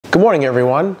Good morning,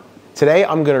 everyone. Today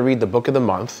I'm going to read the book of the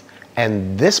month,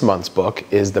 and this month's book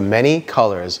is The Many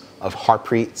Colors of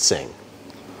Harpreet Singh.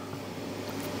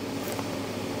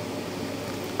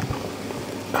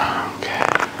 Okay.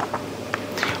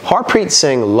 Harpreet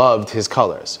Singh loved his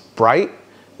colors. Bright,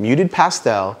 muted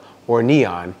pastel, or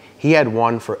neon, he had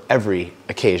one for every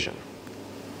occasion.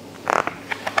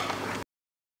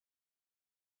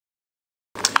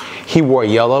 He wore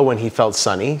yellow when he felt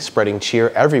sunny, spreading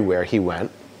cheer everywhere he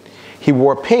went. He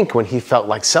wore pink when he felt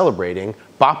like celebrating,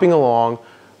 bopping along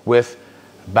with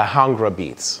Bhangra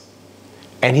beats.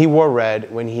 And he wore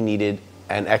red when he needed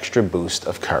an extra boost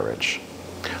of courage.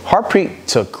 Harpreet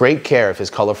took great care of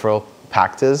his colorful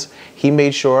paktas. He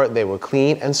made sure they were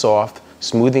clean and soft,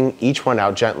 smoothing each one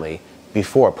out gently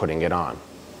before putting it on.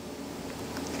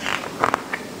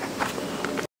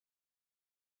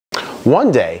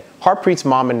 One day, Harpreet's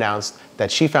mom announced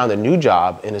that she found a new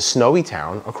job in a snowy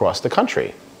town across the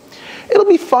country. "It'll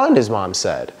be fun," his mom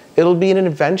said. "It'll be an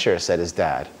adventure," said his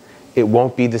dad. "It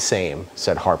won't be the same,"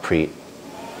 said Harpreet.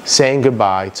 Saying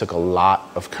goodbye took a lot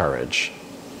of courage.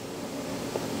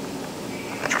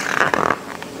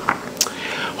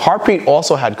 Harpreet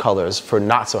also had colors for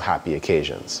not-so-happy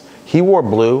occasions. He wore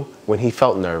blue when he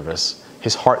felt nervous,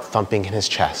 his heart thumping in his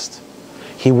chest.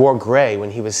 He wore gray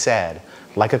when he was sad,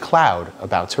 like a cloud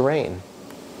about to rain.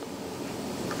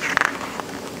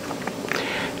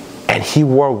 And he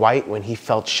wore white when he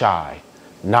felt shy,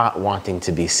 not wanting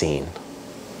to be seen.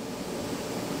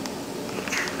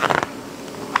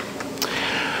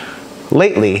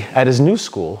 Lately, at his new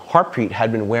school, Harpreet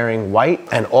had been wearing white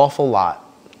an awful lot.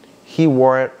 He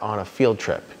wore it on a field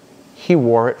trip. He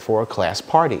wore it for a class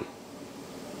party.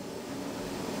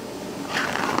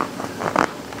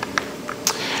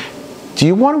 "Do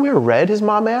you want to wear red?" his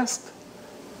mom asked.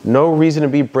 "No reason to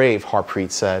be brave,"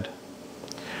 Harpreet said.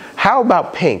 "How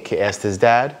about pink?" asked his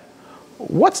dad.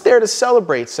 "What's there to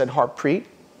celebrate?" said Harpreet.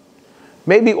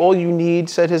 "Maybe all you need,"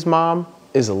 said his mom,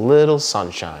 "is a little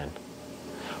sunshine."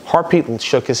 Harpreet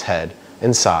shook his head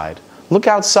and sighed. "Look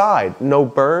outside. No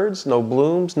birds, no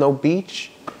blooms, no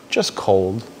beach, just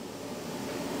cold."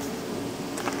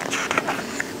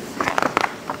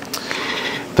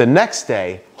 The next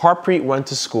day, Harpreet went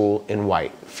to school in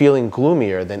white, feeling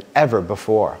gloomier than ever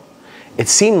before. It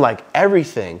seemed like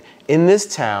everything in this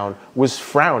town was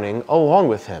frowning along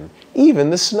with him, even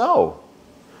the snow.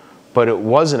 But it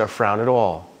wasn't a frown at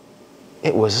all.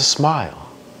 It was a smile.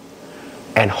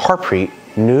 And Harpreet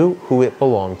knew who it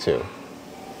belonged to.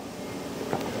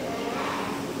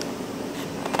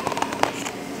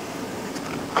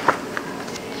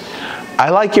 "I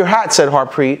like your hat," said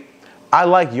Harpreet. "I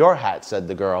like your hat," said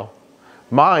the girl.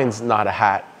 "Mine's not a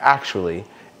hat, actually.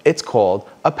 It's called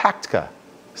a paktka,"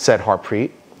 said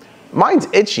Harpreet. "Mine's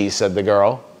itchy," said the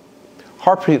girl.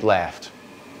 Harpreet laughed.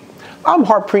 "I'm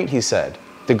Harpreet," he said.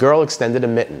 The girl extended a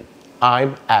mitten.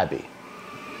 "I'm Abby."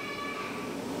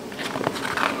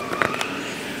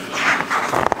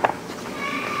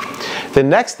 The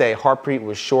next day, Harpreet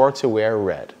was sure to wear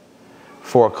red.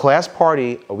 For a class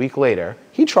party a week later,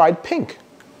 he tried pink.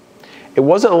 It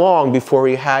wasn't long before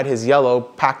he had his yellow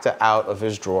pakta out of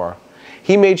his drawer.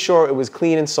 He made sure it was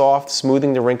clean and soft,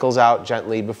 smoothing the wrinkles out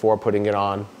gently before putting it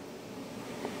on.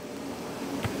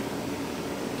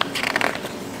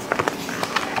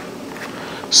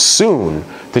 Soon,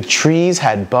 the trees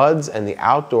had buds and the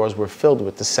outdoors were filled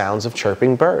with the sounds of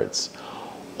chirping birds.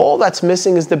 "All that's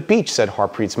missing is the beach," said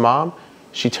Harpreet's mom.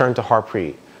 She turned to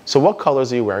Harpreet. "So what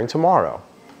colors are you wearing tomorrow?"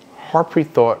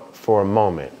 Harpreet thought for a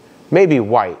moment. "Maybe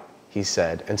white," he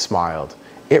said and smiled.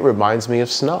 "It reminds me of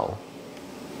snow."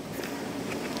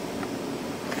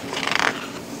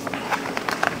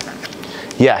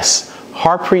 Yes,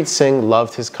 Harpreet Singh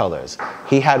loved his colors.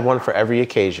 He had one for every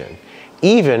occasion,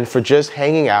 even for just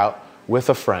hanging out with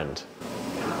a friend.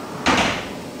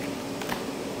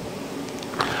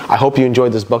 I hope you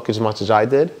enjoyed this book as much as I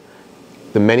did.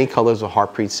 The Many Colors of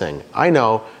Harpreet Singh. I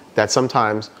know that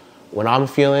sometimes when I'm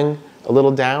feeling a little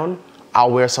down,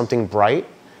 I'll wear something bright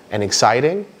and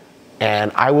exciting,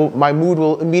 and my mood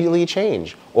will immediately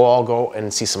change. Or I'll go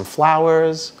and see some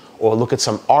flowers, or look at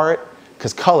some art,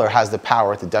 because color has the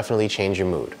power to definitely change your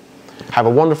mood. Have a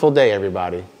wonderful day,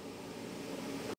 everybody.